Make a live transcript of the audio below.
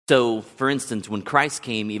So, for instance, when Christ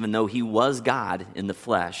came, even though he was God in the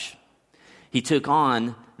flesh, he took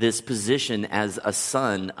on this position as a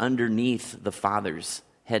son underneath the Father's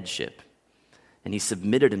headship. And he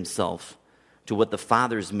submitted himself to what the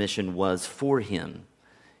Father's mission was for him,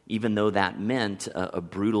 even though that meant a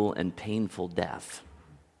brutal and painful death.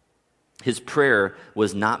 His prayer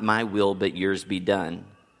was, "Not my will, but yours be done."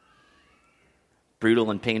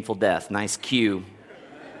 Brutal and painful death. Nice cue.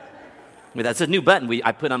 That's a new button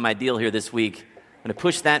I put on my deal here this week. I'm going to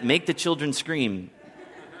push that, make the children scream.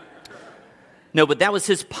 No, but that was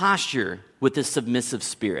his posture with this submissive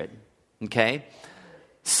spirit, okay?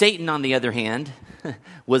 Satan, on the other hand,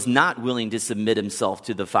 was not willing to submit himself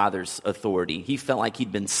to the Father's authority. He felt like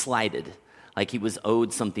he'd been slighted, like he was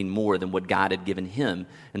owed something more than what God had given him.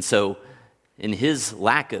 And so, in his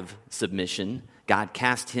lack of submission, God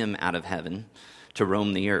cast him out of heaven to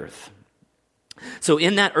roam the earth. So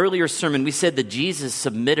in that earlier sermon, we said that Jesus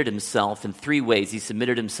submitted himself in three ways. He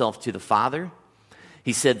submitted himself to the Father.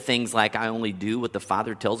 He said things like, "I only do what the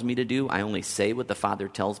Father tells me to do. I only say what the Father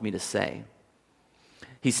tells me to say."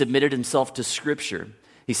 He submitted himself to Scripture.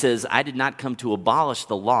 He says, "I did not come to abolish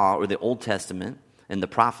the law or the Old Testament and the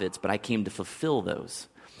prophets, but I came to fulfill those."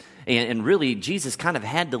 And really, Jesus kind of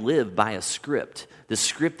had to live by a script, the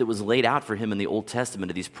script that was laid out for him in the Old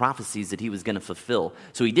Testament of these prophecies that he was going to fulfill.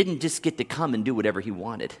 So he didn't just get to come and do whatever he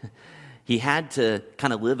wanted. He had to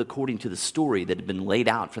kind of live according to the story that had been laid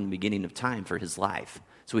out from the beginning of time for his life.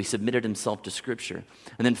 So he submitted himself to Scripture.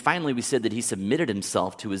 And then finally, we said that he submitted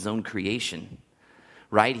himself to his own creation,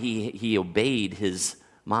 right? He obeyed his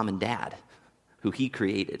mom and dad, who he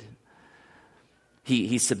created.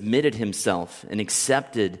 He submitted himself and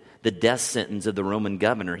accepted the death sentence of the Roman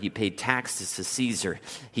governor. He paid taxes to Caesar.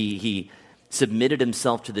 He submitted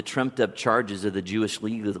himself to the trumped-up charges of the Jewish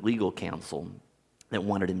legal council that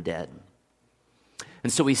wanted him dead.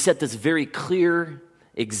 And so he set this very clear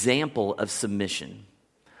example of submission,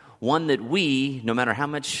 one that we, no matter how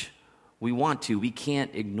much we want to, we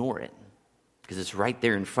can't ignore it because it's right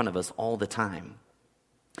there in front of us all the time.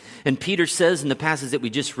 And Peter says in the passage that we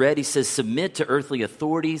just read, he says, "Submit to earthly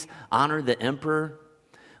authorities, honor the emperor,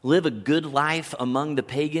 live a good life among the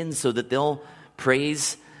pagans so that they'll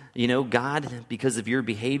praise, God because of your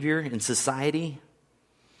behavior in society."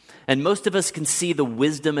 And most of us can see the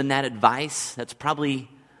wisdom in that advice. That's probably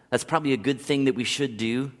a good thing that we should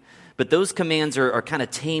do. But those commands are kind of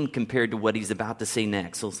tame compared to what he's about to say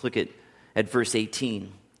next. So let's look at verse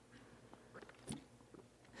 18.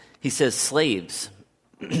 He says, "Slaves,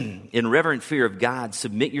 in reverent fear of God,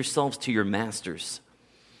 submit yourselves to your masters,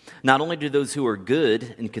 not only to those who are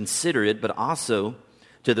good and considerate, but also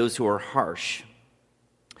to those who are harsh.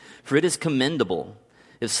 For it is commendable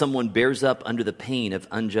if someone bears up under the pain of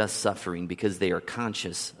unjust suffering because they are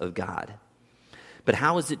conscious of God. But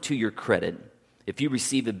how is it to your credit if you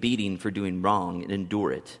receive a beating for doing wrong and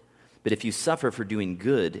endure it? But if you suffer for doing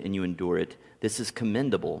good and you endure it, this is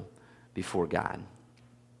commendable before God."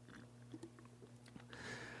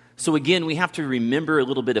 So again, we have to remember a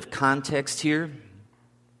little bit of context here.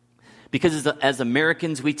 Because as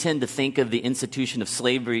Americans, we tend to think of the institution of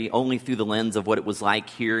slavery only through the lens of what it was like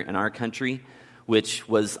here in our country, which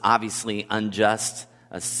was obviously unjust,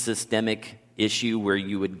 a systemic issue where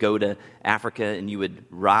you would go to Africa and you would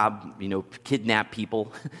rob, kidnap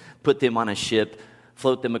people, put them on a ship,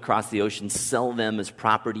 float them across the ocean, sell them as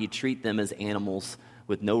property, treat them as animals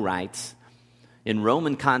with no rights. In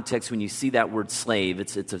Roman context, when you see that word slave,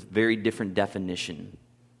 it's a very different definition.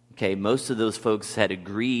 Okay, most of those folks had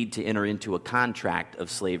agreed to enter into a contract of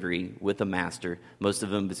slavery with a master. Most of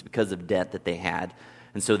them was because of debt that they had.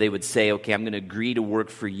 And so they would say, okay, I'm going to agree to work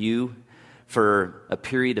for you for a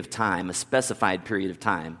period of time, a specified period of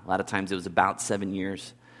time. A lot of times it was about 7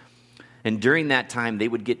 years. And during that time, they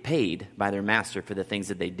would get paid by their master for the things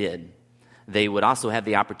that they did. They would also have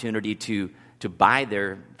the opportunity to buy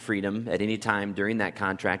their freedom at any time during that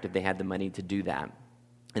contract if they had the money to do that.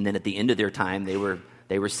 And then at the end of their time, they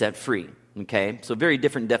were set free. Okay? So very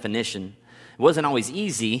different definition. It wasn't always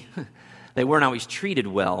easy. They weren't always treated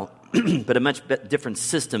well, but a much different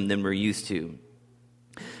system than we're used to.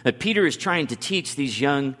 But Peter is trying to teach these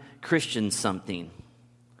young Christians something.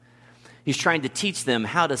 He's trying to teach them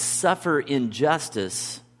how to suffer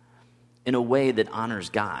injustice in a way that honors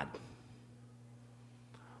God.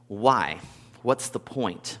 Why? What's the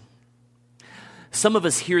point? Some of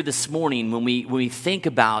us here this morning, when we think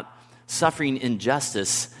about suffering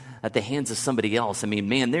injustice at the hands of somebody else,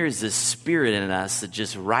 there's this spirit in us that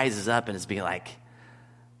just rises up and is being like,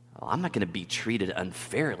 oh, I'm not going to be treated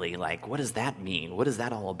unfairly. Like, what does that mean? What is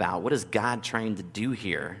that all about? What is God trying to do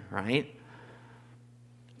here, right?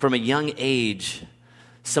 From a young age,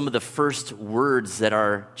 Some of the first words that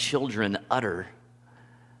our children utter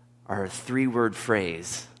are a 3-word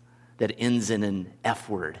phrase that ends in an F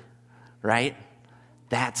word, right?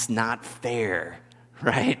 That's not fair,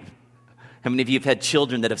 right? How many of you have had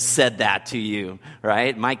children that have said that to you,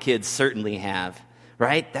 right? My kids certainly have,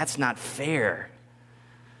 right? That's not fair.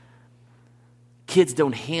 Kids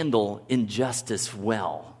don't handle injustice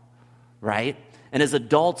well, right? And as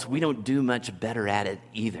adults, we don't do much better at it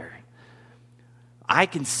either.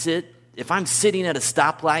 If I'm sitting at a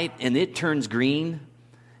stoplight and it turns green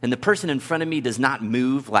and the person in front of me does not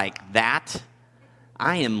move like that,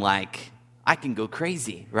 I can go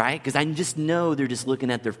crazy, right? Because I just know they're just looking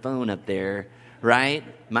at their phone up there, right?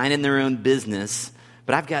 Minding their own business.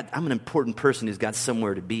 But I'm an important person who's got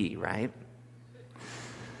somewhere to be, right?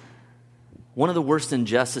 One of the worst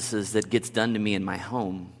injustices that gets done to me in my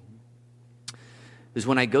home is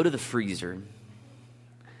when I go to the freezer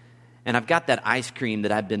and I've got that ice cream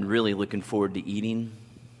that I've been really looking forward to eating.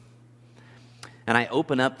 And I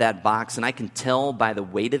open up that box and I can tell by the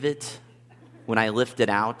weight of it when I lift it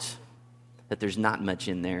out that there's not much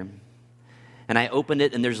in there. And I open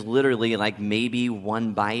it and there's literally like maybe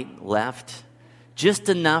 1 bite left. Just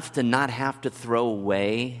enough to not have to throw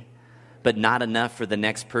away, but not enough for the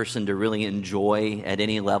next person to really enjoy at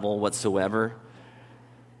any level whatsoever.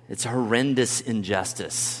 It's a horrendous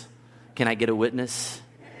injustice. Can I get a witness?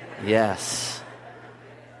 Yes.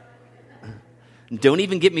 Don't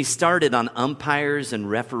even get me started on umpires and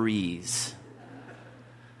referees.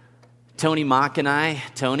 Tony Mock and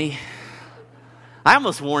Tony, I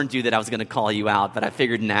almost warned you that I was going to call you out, but I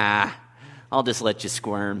figured, I'll just let you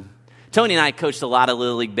squirm. Tony and I coached a lot of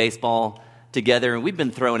Little League baseball together, and we've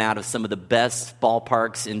been thrown out of some of the best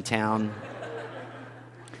ballparks in town.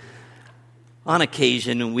 On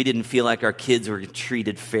occasion, we didn't feel like our kids were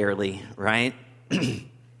treated fairly, right?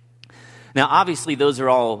 Now, obviously, those are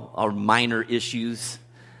all minor issues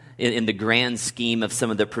in the grand scheme of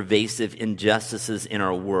some of the pervasive injustices in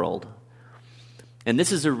our world. And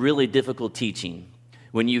this is a really difficult teaching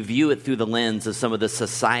when you view it through the lens of some of the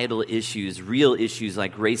societal issues, real issues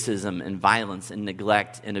like racism and violence and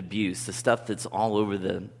neglect and abuse, the stuff that's all over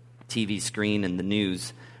the TV screen and the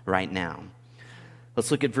news right now.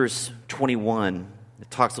 Let's look at verse 21.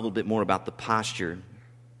 It talks a little bit more about the posture.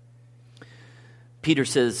 Peter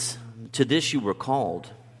says, "To this you were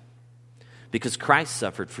called, because Christ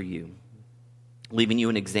suffered for you, leaving you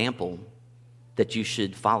an example that you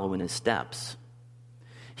should follow in his steps.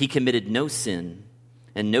 He committed no sin,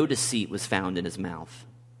 and no deceit was found in his mouth.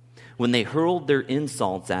 When they hurled their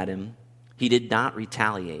insults at him, he did not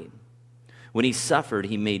retaliate. When he suffered,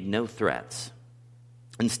 he made no threats.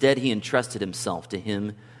 Instead, he entrusted himself to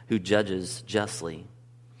him who judges justly.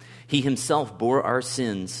 He himself bore our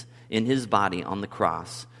sins in his body on the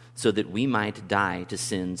cross, so that we might die to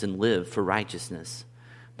sins and live for righteousness.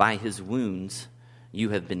 By his wounds you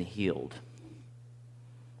have been healed."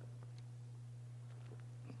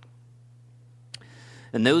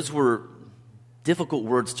 And those were difficult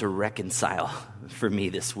words to reconcile for me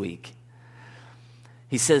this week.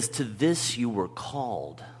 He says, "To this you were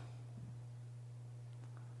called."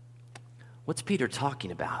 What's Peter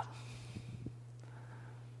talking about?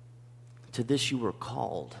 To this you were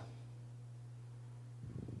called.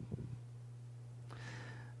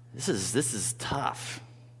 This is tough.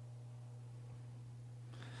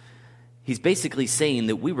 He's basically saying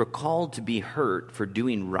that we were called to be hurt for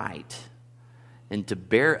doing right and to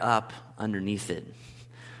bear up underneath it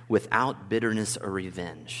without bitterness or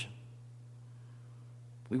revenge.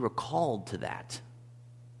 We were called to that.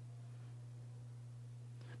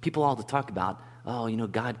 People all talk about,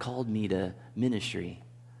 God called me to ministry.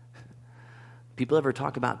 People ever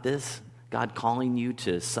talk about this? God calling you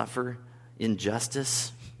to suffer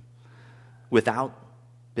injustice without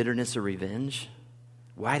bitterness or revenge?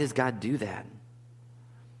 Why does God do that?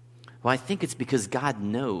 Well, I think it's because God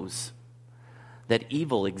knows that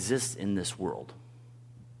evil exists in this world,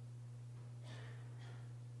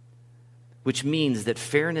 which means that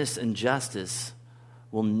fairness and justice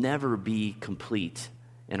will never be complete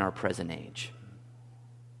in our present age.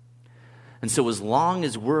 And so as long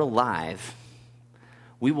as we're alive,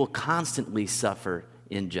 we will constantly suffer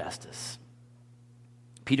injustice.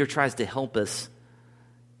 Peter tries to help us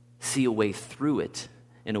see a way through it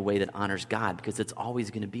in a way that honors God, because it's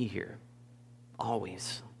always going to be here.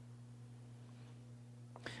 Always.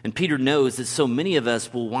 And Peter knows that so many of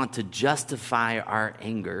us will want to justify our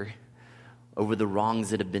anger over the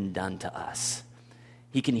wrongs that have been done to us.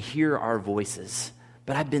 He can hear our voices,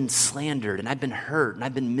 but I've been slandered, and I've been hurt, and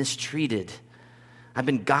I've been mistreated. I've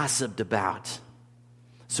been gossiped about.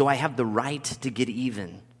 So I have the right to get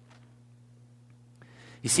even.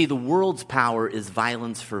 You see, the world's power is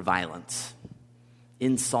violence for violence,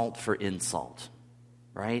 insult for insult,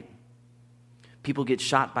 right? People get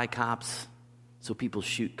shot by cops, so people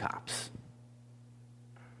shoot cops.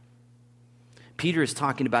 Peter is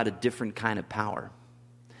talking about a different kind of power.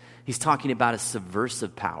 He's talking about a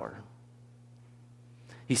subversive power.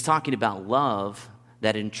 He's talking about love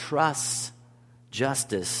that entrusts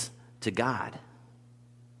justice to God.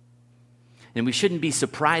 And we shouldn't be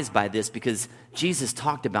surprised by this because Jesus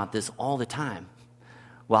talked about this all the time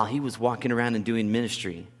while he was walking around and doing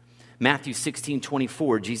ministry. Matthew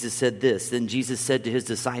 16:24, Jesus said this. Then Jesus said to his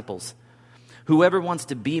disciples, "Whoever wants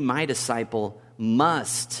to be my disciple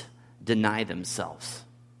must deny themselves."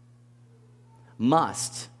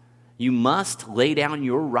 Must. You must lay down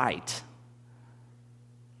your right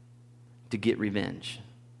to get revenge.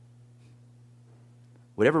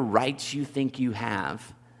 Whatever rights you think you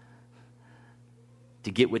have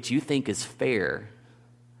to get what you think is fair,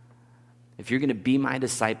 if you're going to be my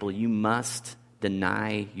disciple, you must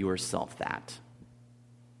deny yourself that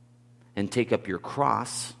and take up your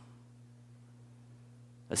cross,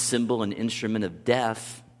 a symbol and instrument of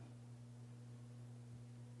death,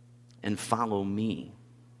 and follow me.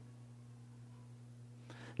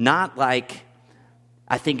 Not like,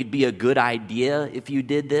 I think it'd be a good idea if you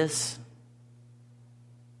did this.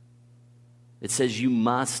 It says you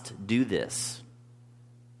must do this.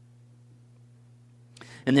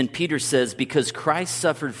 And then Peter says, because Christ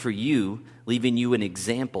suffered for you, leaving you an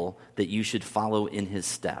example that you should follow in his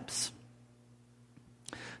steps.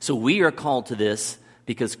 So we are called to this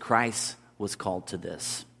because Christ was called to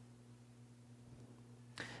this.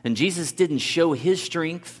 And Jesus didn't show his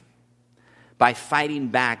strength by fighting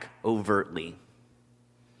back overtly.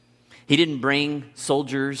 He didn't bring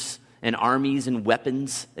soldiers and armies and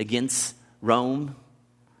weapons against Rome.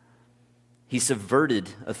 He subverted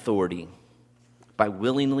authority by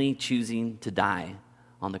willingly choosing to die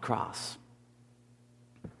on the cross.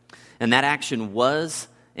 And that action was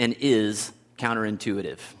and is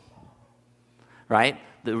counterintuitive, right?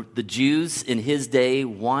 The Jews in his day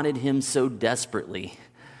wanted him so desperately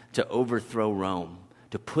to overthrow Rome,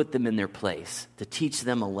 to put them in their place, to teach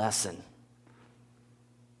them a lesson.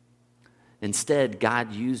 Instead,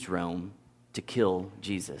 God used Rome to kill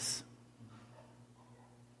Jesus.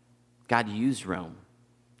 God used Rome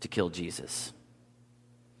to kill Jesus.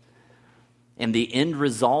 And the end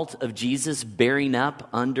result of Jesus bearing up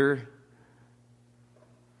under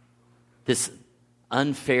this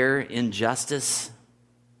unfair injustice,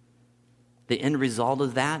 the end result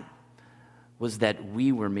of that was that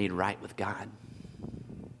we were made right with God.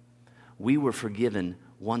 We were forgiven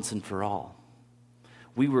once and for all.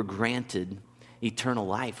 We were granted eternal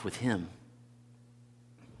life with him.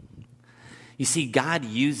 You see, God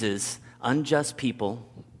uses unjust people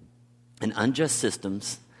and unjust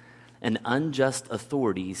systems and unjust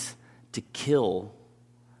authorities to kill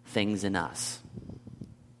things in us.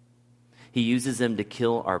 He uses them to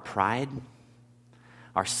kill our pride,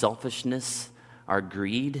 our selfishness, our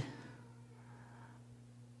greed.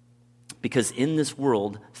 Because in this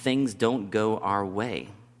world, things don't go our way.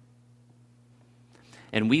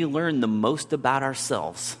 And we learn the most about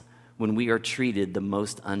ourselves when we are treated the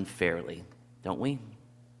most unfairly, don't we?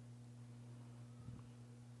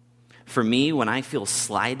 For me, when I feel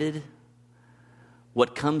slighted,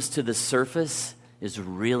 what comes to the surface is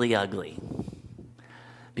really ugly.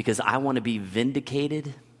 Because I want to be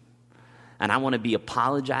vindicated, and I want to be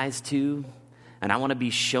apologized to, and I want to be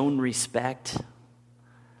shown respect.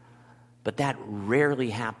 But that rarely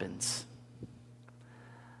happens.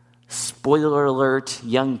 Spoiler alert,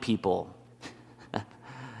 young people.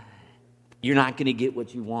 You're not going to get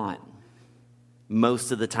what you want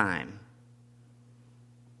most of the time.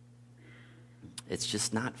 It's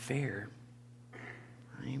just not fair.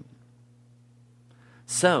 Right?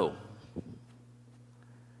 So,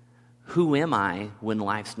 who am I when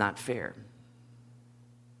life's not fair?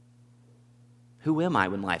 Who am I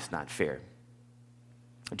when life's not fair?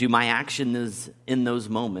 Do my actions in those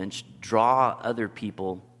moments draw other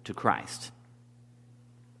people to Christ?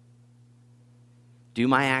 Do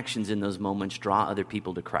my actions in those moments draw other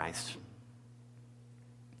people to Christ?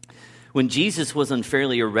 When Jesus was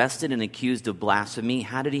unfairly arrested and accused of blasphemy,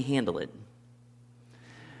 how did he handle it?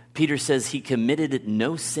 Peter says he committed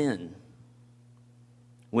no sin.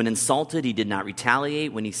 When insulted, he did not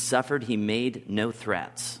retaliate. When he suffered, he made no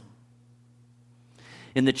threats.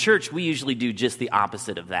 In the church, we usually do just the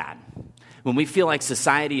opposite of that. When we feel like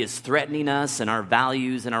society is threatening us and our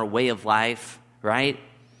values and our way of life, right?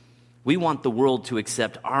 We want the world to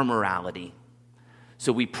accept our morality.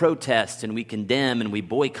 So we protest and we condemn and we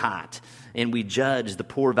boycott and we judge the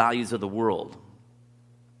poor values of the world.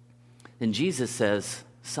 And Jesus says,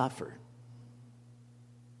 suffer.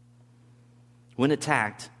 When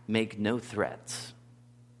attacked, make no threats.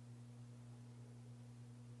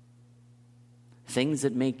 Things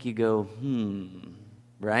that make you go,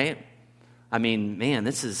 right? I mean, man,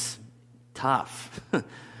 this is tough. It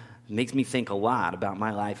makes me think a lot about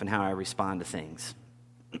my life and how I respond to things.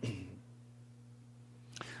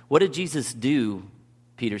 What did Jesus do,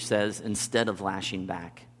 Peter says, instead of lashing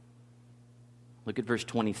back? Look at verse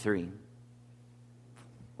 23.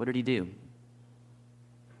 What did he do?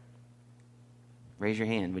 Raise your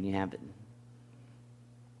hand when you have it.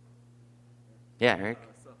 Yeah, Eric?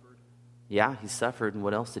 Suffered. Yeah, he suffered, and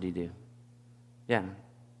what else did he do? Yeah.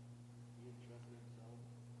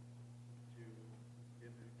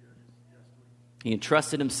 He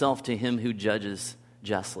entrusted himself to him who judges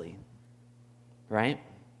justly. Right?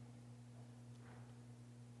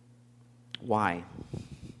 Why?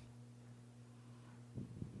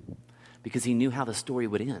 Because he knew how the story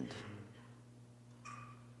would end.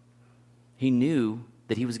 He knew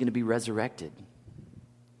that he was going to be resurrected.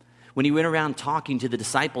 When he went around talking to the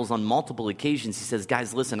disciples on multiple occasions, he says,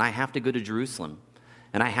 guys, listen, I have to go to Jerusalem,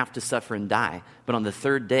 and I have to suffer and die. But on the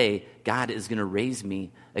third day, God is going to raise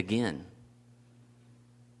me again.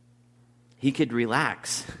 He could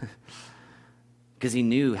relax because he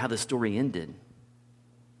knew how the story ended.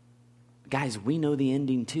 Guys, we know the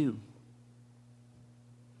ending too.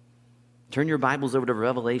 Turn your Bibles over to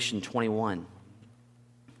Revelation 21.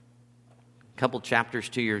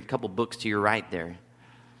 Couple books to your right there.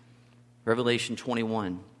 Revelation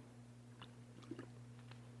 21.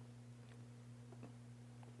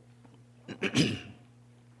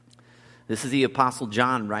 This is the Apostle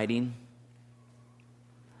John writing.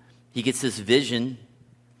 He gets this vision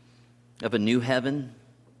of a new heaven.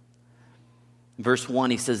 Verse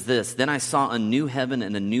 1, he says this, "Then I saw a new heaven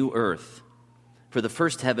and a new earth. For the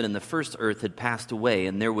first heaven and the first earth had passed away,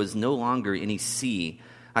 and there was no longer any sea.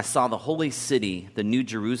 I saw the holy city, the new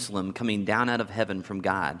Jerusalem, coming down out of heaven from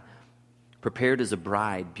God, prepared as a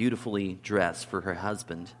bride, beautifully dressed for her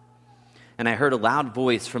husband. And I heard a loud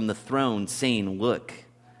voice from the throne saying, 'Look,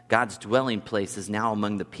 God's dwelling place is now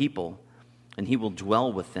among the people, and he will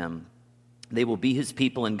dwell with them. They will be his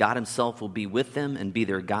people, and God himself will be with them and be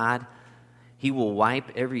their God. He will wipe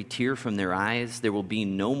every tear from their eyes. There will be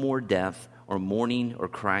no more death or mourning or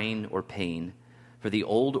crying or pain, for the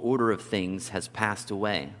old order of things has passed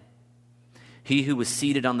away.' He who was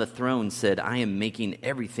seated on the throne said, 'I am making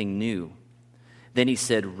everything new.' Then he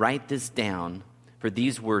said, 'Write this down, for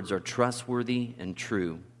these words are trustworthy and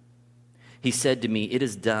true.' He said to me, 'It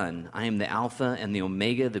is done. I am the Alpha and the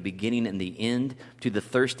Omega, the beginning and the end. To the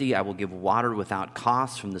thirsty I will give water without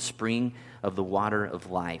cost from the spring of the water of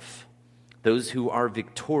life. Those who are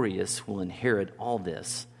victorious will inherit all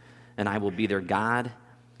this, and I will be their God,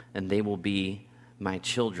 and they will be my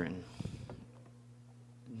children.'"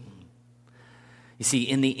 You see,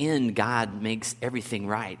 in the end, God makes everything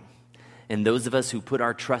right. And those of us who put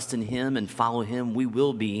our trust in him and follow him, we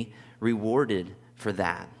will be rewarded for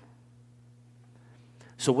that.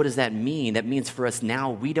 So what does that mean? That means for us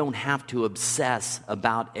now, we don't have to obsess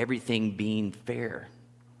about everything being fair.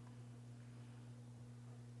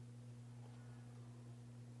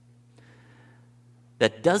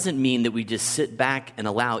 That doesn't mean that we just sit back and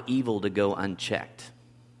allow evil to go unchecked.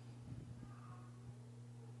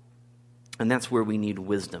 And that's where we need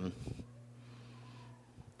wisdom.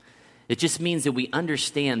 It just means that we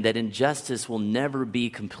understand that injustice will never be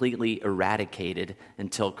completely eradicated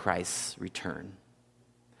until Christ's return.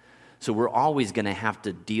 So we're always going to have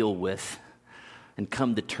to deal with and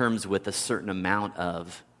come to terms with a certain amount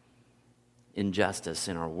of injustice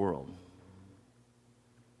in our world.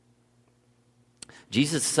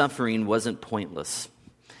 Jesus' suffering wasn't pointless.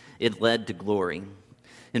 It led to glory.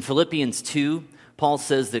 In Philippians 2, Paul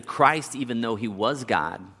says that Christ, even though he was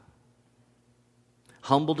God,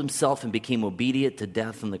 humbled himself and became obedient to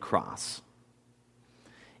death on the cross.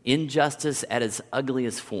 Injustice at its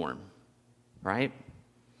ugliest form, right?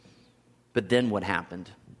 But then what happened?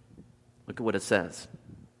 Look at what it says.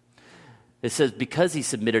 It says, because he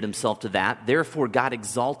submitted himself to that, therefore God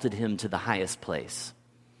exalted him to the highest place,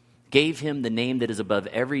 gave him the name that is above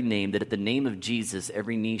every name, that at the name of Jesus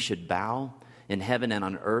every knee should bow in heaven and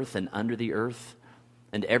on earth and under the earth,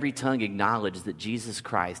 and every tongue acknowledge that Jesus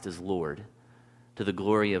Christ is Lord, to the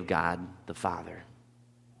glory of God the Father.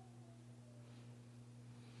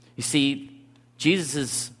 You see,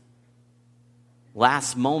 Jesus'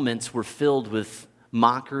 last moments were filled with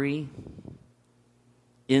mockery,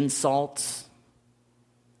 insults,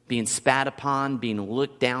 being spat upon, being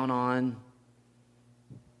looked down on.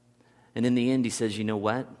 And in the end, he says, you know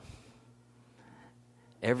what?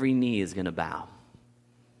 every knee is going to bow.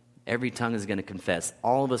 Every tongue is going to confess.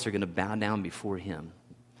 All of us are going to bow down before him.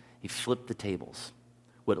 He flipped the tables.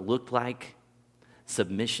 What it looked like,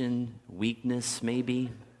 submission, weakness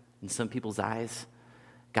maybe, in some people's eyes,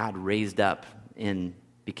 God raised up and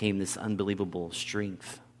became this unbelievable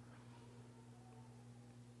strength.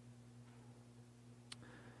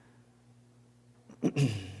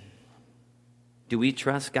 Do we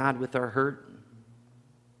trust God with our hurt?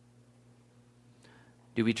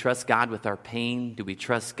 Do we trust God with our pain? Do we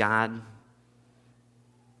trust God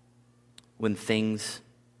when things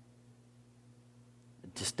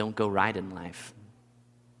just don't go right in life?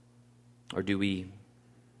 Or do we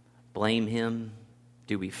blame him?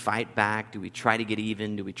 Do we fight back? Do we try to get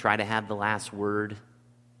even? Do we try to have the last word?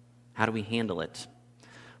 How do we handle it?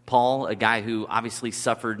 Paul, a guy who obviously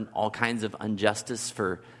suffered all kinds of injustice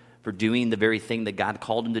for doing the very thing that God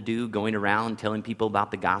called him to do, going around telling people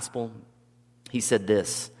about the gospel, he said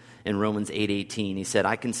this in Romans 8:18. He said,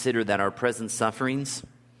 I consider that our present sufferings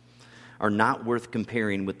are not worth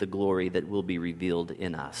comparing with the glory that will be revealed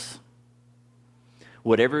in us.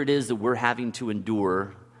 Whatever it is that we're having to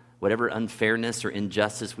endure, whatever unfairness or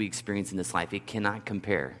injustice we experience in this life, it cannot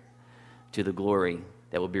compare to the glory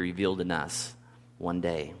that will be revealed in us one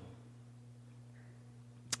day.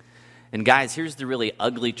 And guys, here's the really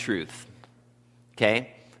ugly truth,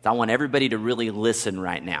 okay? I want everybody to really listen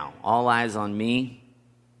right now. All eyes on me.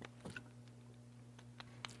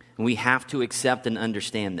 And we have to accept and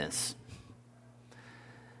understand this.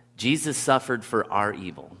 Jesus suffered for our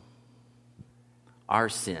evil, our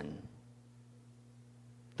sin,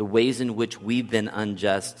 the ways in which we've been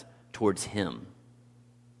unjust towards him.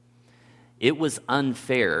 It was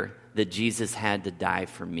unfair that Jesus had to die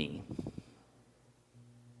for me.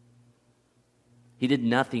 He did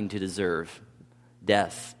nothing to deserve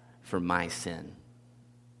death for my sin.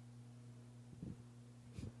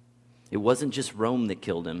 It wasn't just Rome that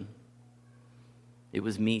killed him. It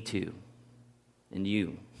was me too, and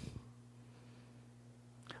you.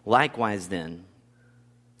 Likewise then,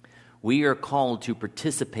 we are called to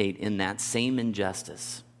participate in that same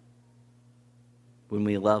injustice when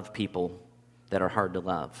we love people that are hard to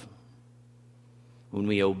love, when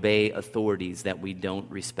we obey authorities that we don't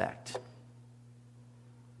respect,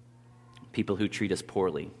 people who treat us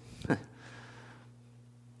poorly,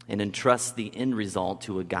 and entrust the end result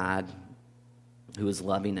to a God who is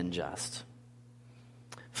loving and just.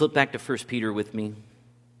 Flip back to 1 Peter with me.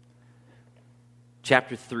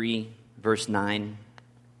 Chapter 3, verse 9.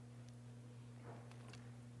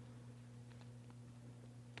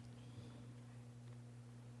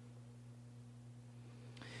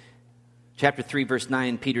 Chapter 3, verse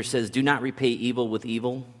 9, Peter says, do not repay evil with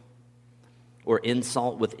evil or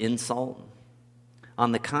insult with insult.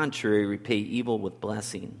 On the contrary, repay evil with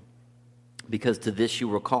blessing, because to this you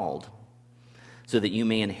were called, so that you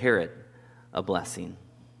may inherit a blessing.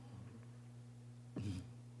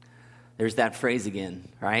 There's that phrase again,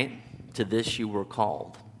 right? To this you were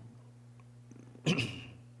called.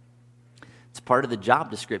 It's part of the job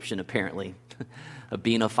description, apparently, of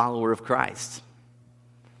being a follower of Christ.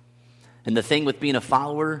 And the thing with being a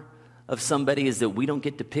follower of somebody is that we don't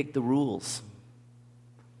get to pick the rules.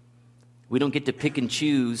 We don't get to pick and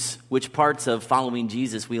choose which parts of following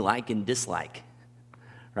Jesus we like and dislike,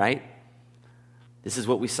 right? This is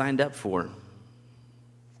what we signed up for.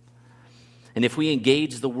 And if we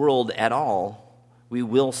engage the world at all, we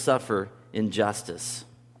will suffer injustice.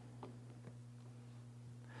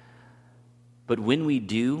 But when we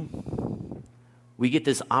do, we get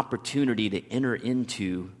this opportunity to enter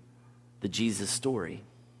into the Jesus story.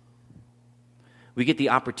 We get the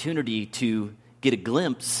opportunity to get a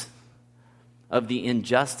glimpse of the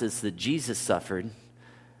injustice that Jesus suffered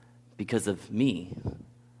because of me.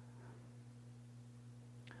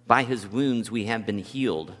 By his wounds we have been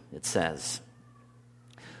healed, it says.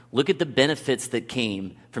 Look at the benefits that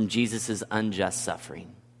came from Jesus' unjust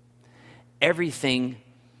suffering. Everything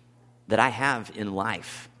that I have in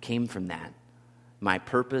life came from that. My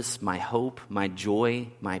purpose, my hope, my joy,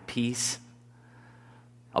 my peace,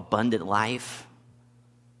 abundant life.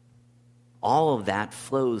 All of that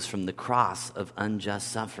flows from the cross of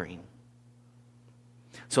unjust suffering.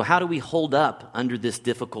 So how do we hold up under this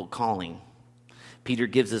difficult calling? Peter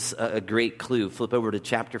gives us a great clue. Flip over to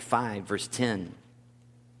chapter 5, verse 10.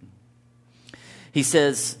 He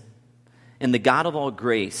says, and the God of all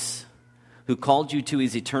grace, who called you to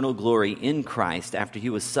his eternal glory in Christ after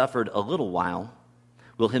he was suffered a little while,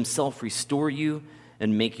 will himself restore you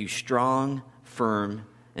and make you strong, firm,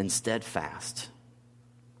 and steadfast.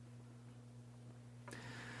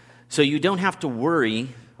 So you don't have to worry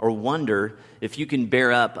or wonder if you can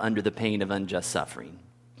bear up under the pain of unjust suffering.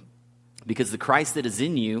 Because the Christ that is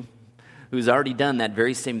in you, who's already done that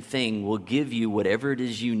very same thing, will give you whatever it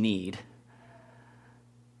is you need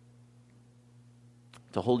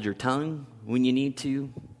to hold your tongue when you need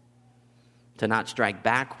to not strike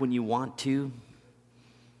back when you want to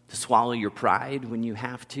swallow your pride when you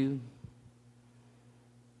have to.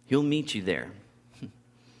 He'll meet you there.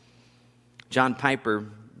 John Piper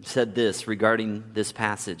said this regarding this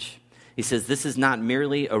passage. He says, "This is not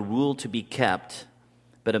merely a rule to be kept,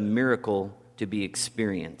 but a miracle to be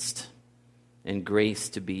experienced and grace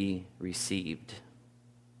to be received."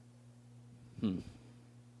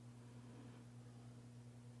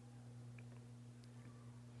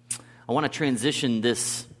 I want to transition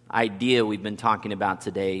this idea we've been talking about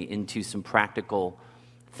today into some practical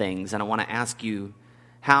things. And I want to ask you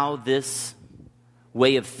how this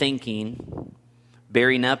way of thinking,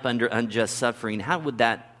 bearing up under unjust suffering, how would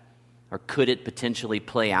that, or could it potentially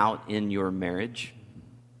play out in your marriage?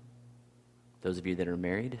 Those of you that are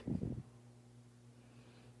married.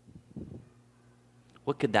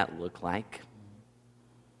 What could that look like?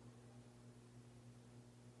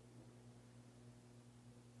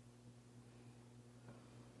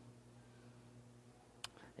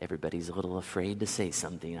 Everybody's a little afraid to say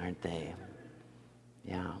something, aren't they?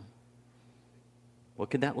 Yeah. What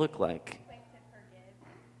could that look like? Quick to forgive.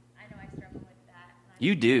 I know I struggle with that.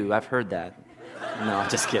 You do. I've heard that. No, I'm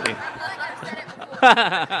just kidding.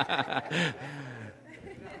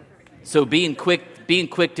 So being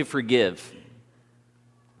quick to forgive,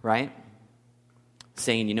 right?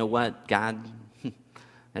 Saying, you know what, God,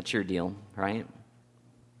 that's your deal, right?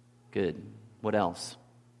 Good. What else?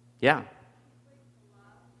 Yeah.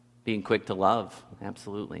 Being quick to love,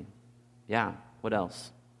 absolutely. Yeah, what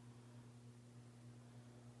else?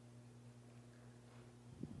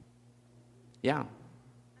 Yeah.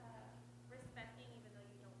 Respecting even though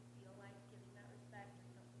you don't feel like giving that respect,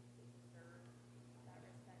 or you don't deserve that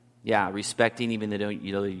respect. Yeah, respecting even though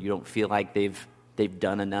you don't feel like they've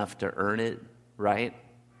done enough to earn it, right?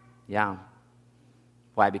 Yeah.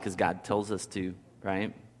 Why? Because God tells us to,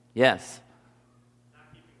 right? Yes.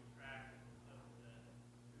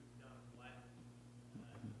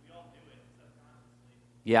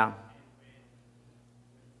 Yeah.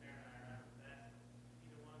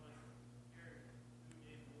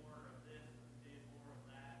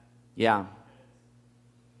 Yeah.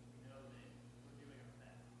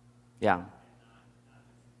 Yeah.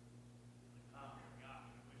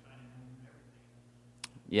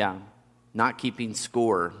 Yeah. Not keeping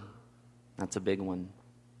score. That's a big one.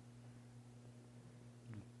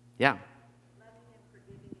 Yeah.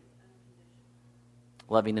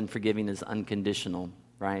 Loving and forgiving is unconditional,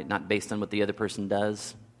 right? Not based on what the other person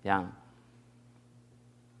does. Yeah.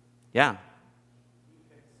 Yeah. Be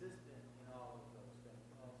consistent in all of those things.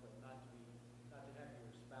 Also, not to have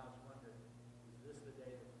your spouse wonder, is this the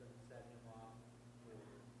day that's going to set him off for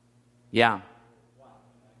Yeah. what?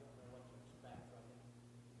 I don't know what to expect. So I think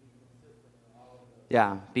be consistent in all of those.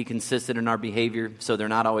 Yeah. Be consistent in our behavior so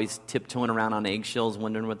they're not always tiptoeing around on eggshells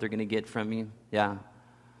wondering what they're going to get from you. Yeah.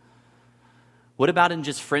 What about in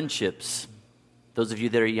just friendships? Those of you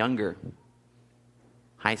that are younger,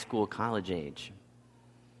 high school, college age.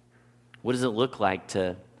 What does it look like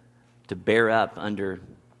to bear up under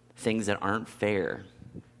things that aren't fair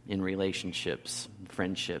in relationships,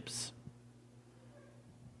 friendships?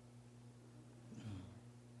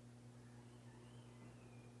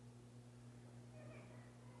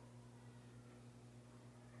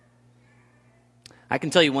 I can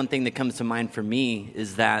tell you one thing that comes to mind for me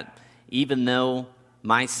is that even though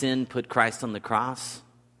my sin put Christ on the cross,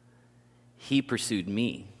 he pursued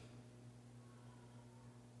me.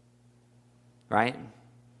 Right?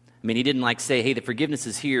 I mean, he didn't like say, hey, the forgiveness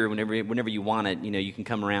is here whenever you want it, you can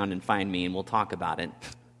come around and find me and we'll talk about it.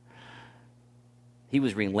 He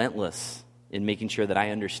was relentless in making sure that I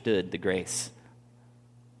understood the grace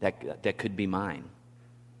that could be mine.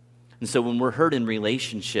 And so when we're hurt in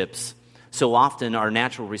relationships, so often our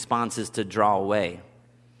natural response is to draw away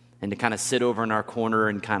and to kind of sit over in our corner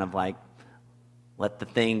and kind of like let the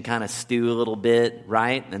thing kind of stew a little bit,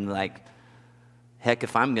 right? And like, heck,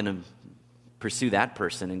 if I'm going to pursue that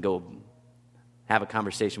person and go have a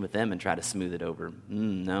conversation with them and try to smooth it over,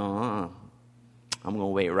 no, I'm going to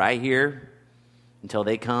wait right here until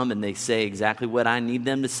they come and they say exactly what I need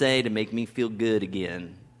them to say to make me feel good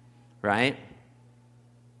again, right?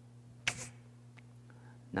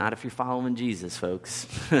 Not if you're following Jesus, folks.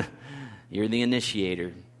 You're the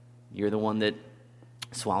initiator. You're the one that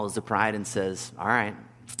swallows the pride and says, all right,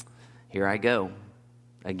 here I go,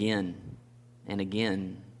 again and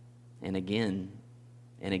again and again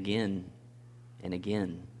and again and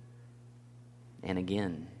again and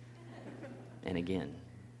again. and again.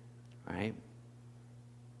 All right?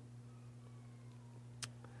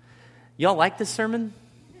 Y'all like this sermon?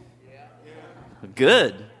 Yeah.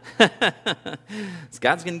 Good.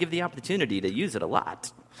 God's going to give the opportunity to use it a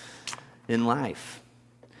lot in life.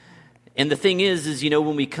 And the thing is,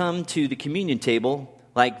 when we come to the communion table,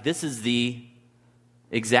 like this is the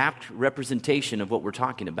exact representation of what we're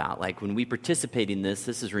talking about. Like when we participate in this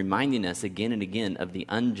is reminding us again and again of the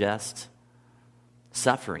unjust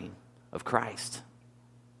suffering of Christ.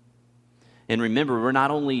 And remember, we're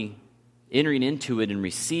not only entering into it and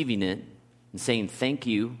receiving it and saying thank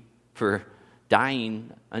you for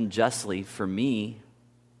dying unjustly for me,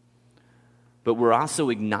 but we're also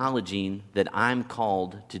acknowledging that I'm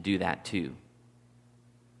called to do that too.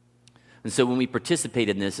 And so when we participate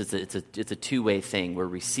in this, it's a two-way thing. We're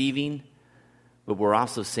receiving, but we're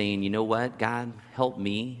also saying, you know what, God, help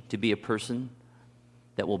me to be a person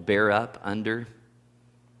that will bear up under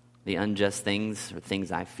the unjust things or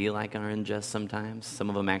things I feel like are unjust sometimes. Some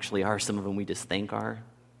of them actually are. Some of them we just think are.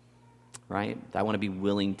 Right? I want to be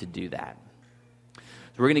willing to do that.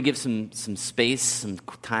 So we're going to give some space, some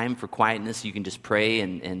time for quietness. You can just pray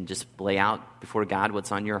and just lay out before God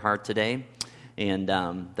what's on your heart today. And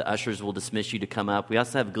the ushers will dismiss you to come up. We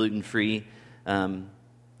also have gluten-free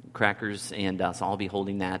crackers, and so I'll be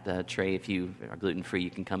holding that tray. If you are gluten-free,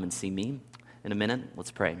 you can come and see me in a minute.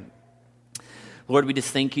 Let's pray. Lord, we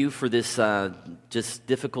just thank you for this just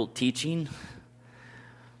difficult teaching.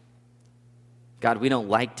 God, we don't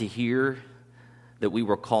like to hear that we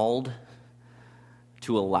were called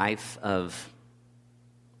to a life of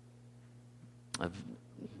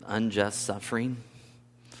unjust suffering,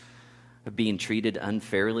 of being treated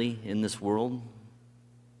unfairly in this world.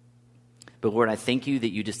 But Lord, I thank you that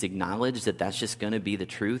you just acknowledge that that's just going to be the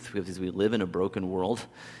truth, because we live in a broken world,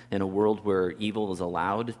 in a world where evil is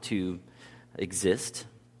allowed to exist.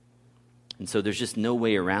 And so there's just no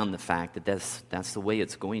way around the fact that that's the way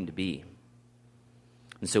it's going to be.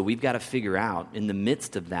 And so we've got to figure out, in the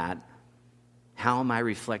midst of that, how am I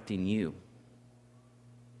reflecting you?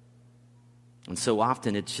 And so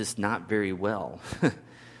often it's just not very well.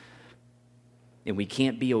 And we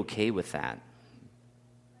can't be okay with that.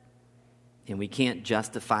 And we can't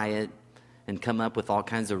justify it and come up with all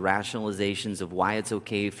kinds of rationalizations of why it's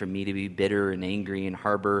okay for me to be bitter and angry and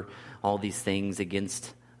harbor all these things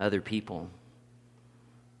against other people.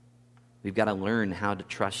 We've got to learn how to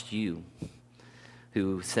trust you,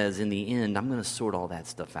 who says, in the end, I'm going to sort all that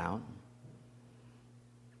stuff out.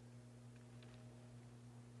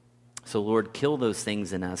 So, Lord, kill those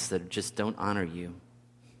things in us that just don't honor you.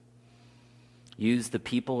 Use the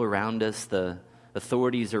people around us, the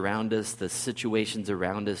authorities around us, the situations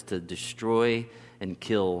around us to destroy and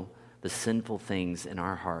kill the sinful things in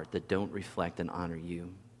our heart that don't reflect and honor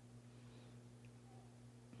you.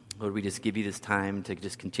 Lord, we just give you this time to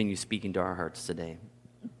just continue speaking to our hearts today.